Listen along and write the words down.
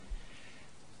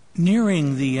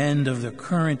Nearing the end of the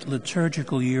current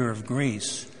liturgical year of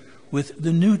grace, with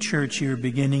the new church year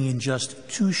beginning in just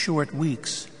 2 short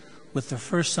weeks with the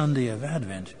first Sunday of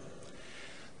Advent,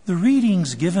 the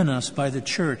readings given us by the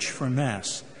Church for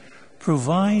Mass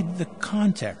provide the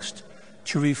context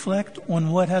to reflect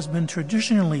on what has been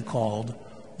traditionally called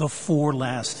the 4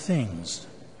 last things: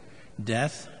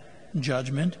 death,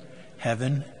 judgment,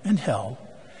 heaven, and hell,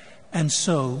 and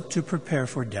so to prepare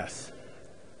for death.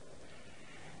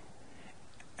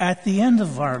 At the end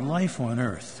of our life on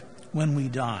earth, when we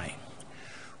die,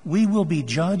 we will be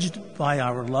judged by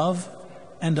our love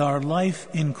and our life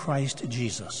in Christ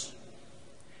Jesus.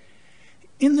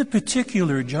 In the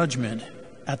particular judgment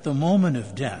at the moment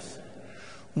of death,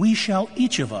 we shall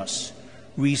each of us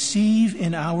receive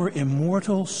in our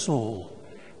immortal soul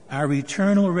our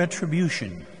eternal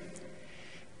retribution,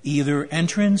 either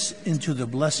entrance into the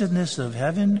blessedness of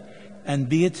heaven and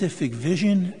beatific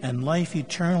vision and life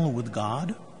eternal with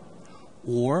God,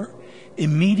 or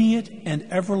immediate and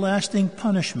everlasting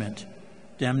punishment,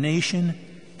 damnation,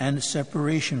 and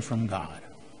separation from God.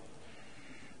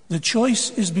 The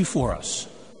choice is before us,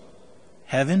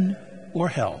 heaven or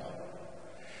hell.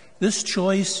 This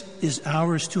choice is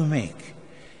ours to make.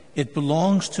 It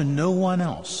belongs to no one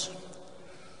else.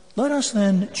 Let us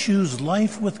then choose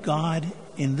life with God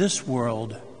in this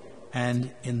world and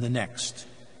in the next.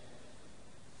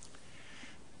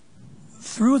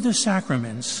 Through the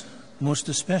sacraments, most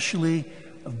especially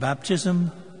of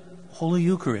baptism, Holy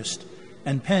Eucharist,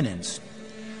 and penance,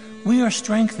 we are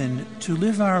strengthened to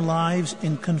live our lives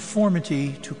in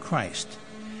conformity to Christ,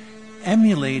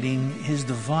 emulating His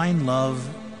divine love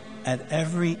at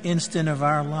every instant of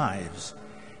our lives,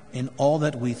 in all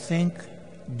that we think,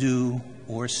 do,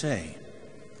 or say.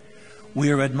 We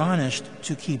are admonished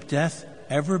to keep death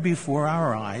ever before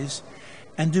our eyes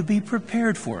and to be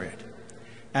prepared for it,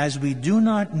 as we do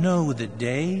not know the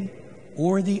day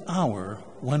or the hour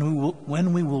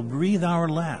when we will breathe our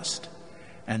last,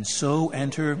 and so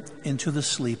enter into the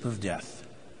sleep of death.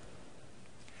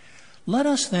 Let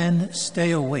us then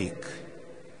stay awake,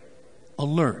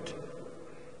 alert,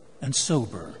 and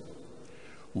sober,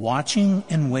 watching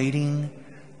and waiting,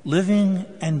 living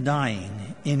and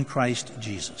dying in Christ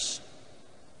Jesus.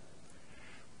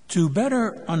 To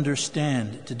better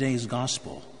understand today's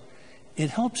gospel,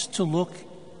 it helps to look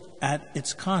at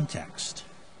its context.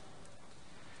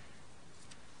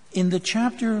 In the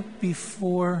chapter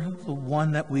before the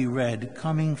one that we read,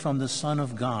 coming from the Son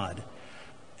of God,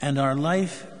 and our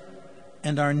life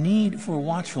and our need for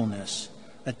watchfulness,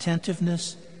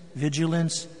 attentiveness,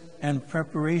 vigilance, and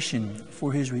preparation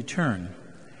for His return,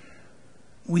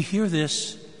 we hear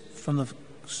this from the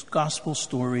gospel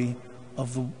story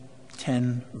of the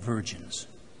 10 virgins.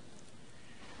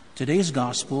 Today's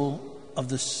gospel of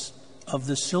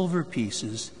the silver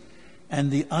pieces and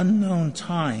the unknown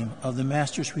time of the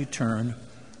Master's return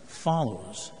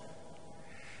follows.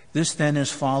 This then is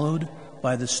followed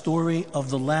by the story of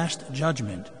the Last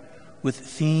Judgment, with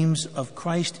themes of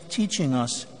Christ teaching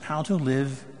us how to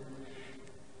live,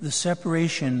 the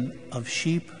separation of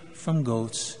sheep from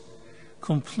goats,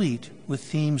 complete with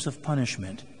themes of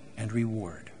punishment and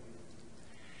reward.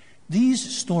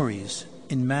 These stories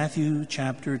in Matthew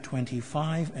chapter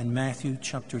 25 and Matthew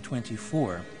chapter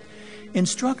 24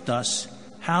 instruct us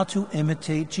how to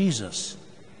imitate Jesus,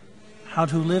 how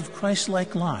to live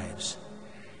Christ-like lives,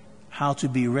 how to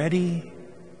be ready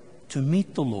to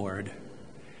meet the Lord,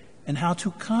 and how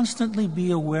to constantly be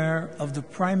aware of the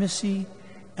primacy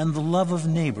and the love of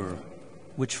neighbor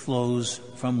which flows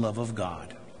from love of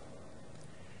God.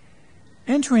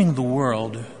 Entering the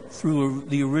world through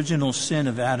the original sin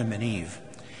of Adam and Eve,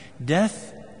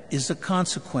 death is a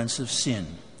consequence of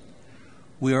sin.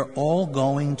 We are all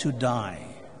going to die.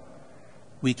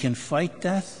 We can fight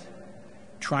death,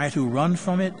 try to run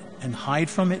from it and hide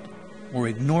from it, or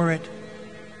ignore it.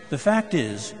 The fact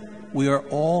is, we are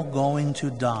all going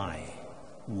to die,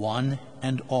 one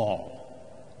and all.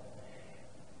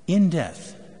 In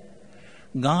death,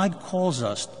 God calls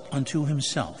us unto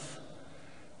Himself,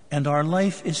 and our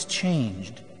life is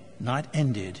changed, not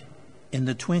ended, in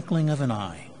the twinkling of an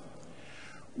eye.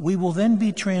 We will then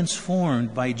be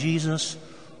transformed by Jesus,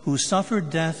 who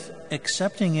suffered death,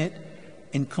 accepting it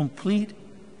in complete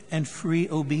and free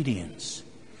obedience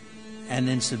and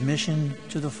in submission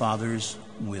to the Father's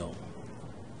will.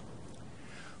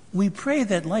 We pray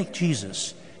that, like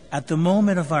Jesus, at the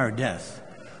moment of our death,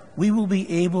 we will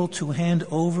be able to hand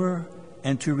over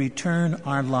and to return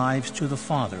our lives to the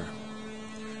Father,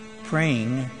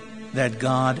 praying that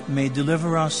God may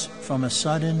deliver us from a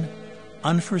sudden,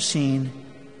 unforeseen,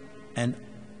 and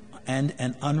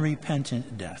an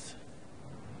unrepentant death.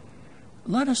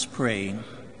 Let us pray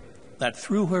that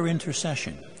through her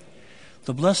intercession,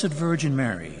 the Blessed Virgin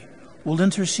Mary will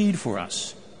intercede for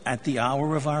us at the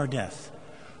hour of our death,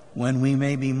 when we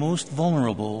may be most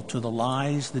vulnerable to the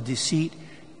lies, the deceit,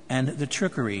 and the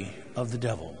trickery of the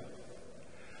devil.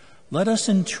 Let us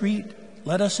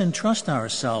entrust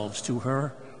ourselves to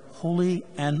her holy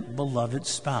and beloved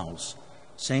spouse,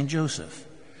 Saint Joseph,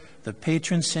 the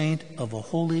patron saint of a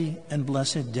holy and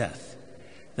blessed death,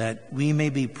 that we may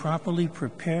be properly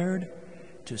prepared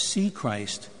to see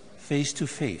Christ face to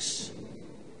face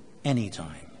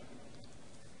anytime.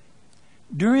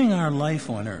 During our life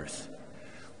on earth,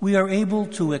 we are able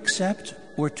to accept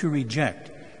or to reject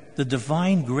the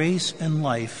divine grace and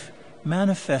life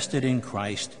manifested in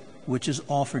Christ, which is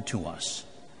offered to us.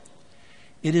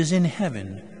 It is in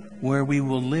heaven where we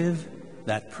will live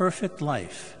that perfect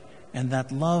life and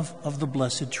that love of the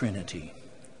Blessed Trinity.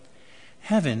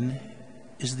 Heaven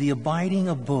is the abiding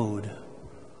abode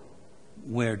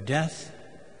where death,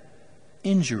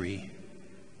 injury,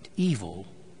 evil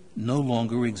no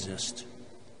longer exist.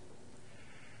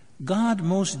 God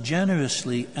most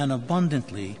generously and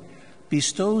abundantly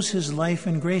bestows his life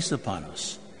and grace upon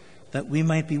us, that we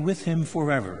might be with him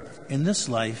forever in this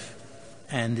life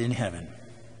and in heaven.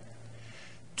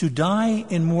 To die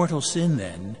in mortal sin,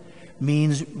 then,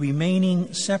 means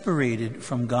remaining separated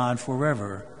from God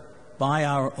forever by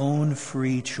our own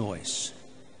free choice.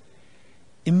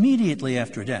 Immediately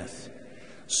after death,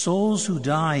 souls who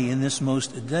die in this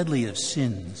most deadly of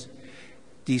sins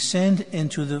descend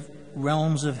into the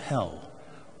realms of hell,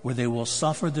 where they will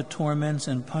suffer the torments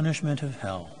and punishment of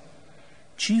hell,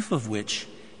 chief of which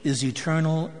is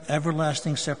eternal,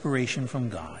 everlasting separation from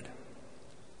God.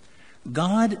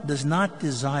 God does not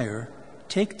desire,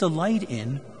 take delight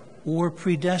in, or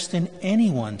predestine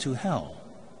anyone to hell.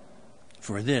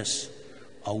 For this,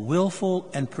 a willful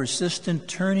and persistent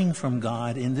turning from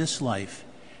God in this life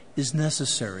is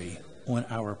necessary on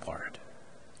our part.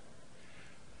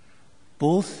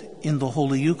 Both in the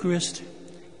Holy Eucharist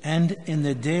and in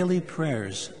the daily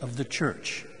prayers of the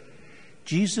Church,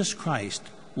 Jesus Christ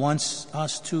wants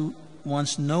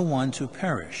no one to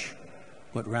perish,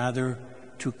 but rather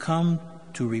to come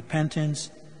to repentance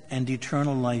and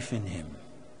eternal life in him.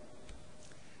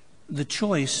 The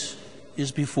choice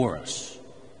is before us,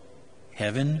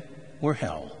 heaven or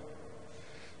hell.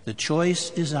 The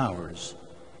choice is ours.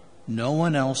 No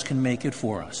one else can make it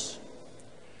for us.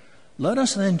 Let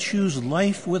us then choose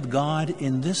life with God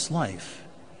in this life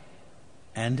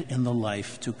and in the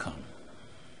life to come.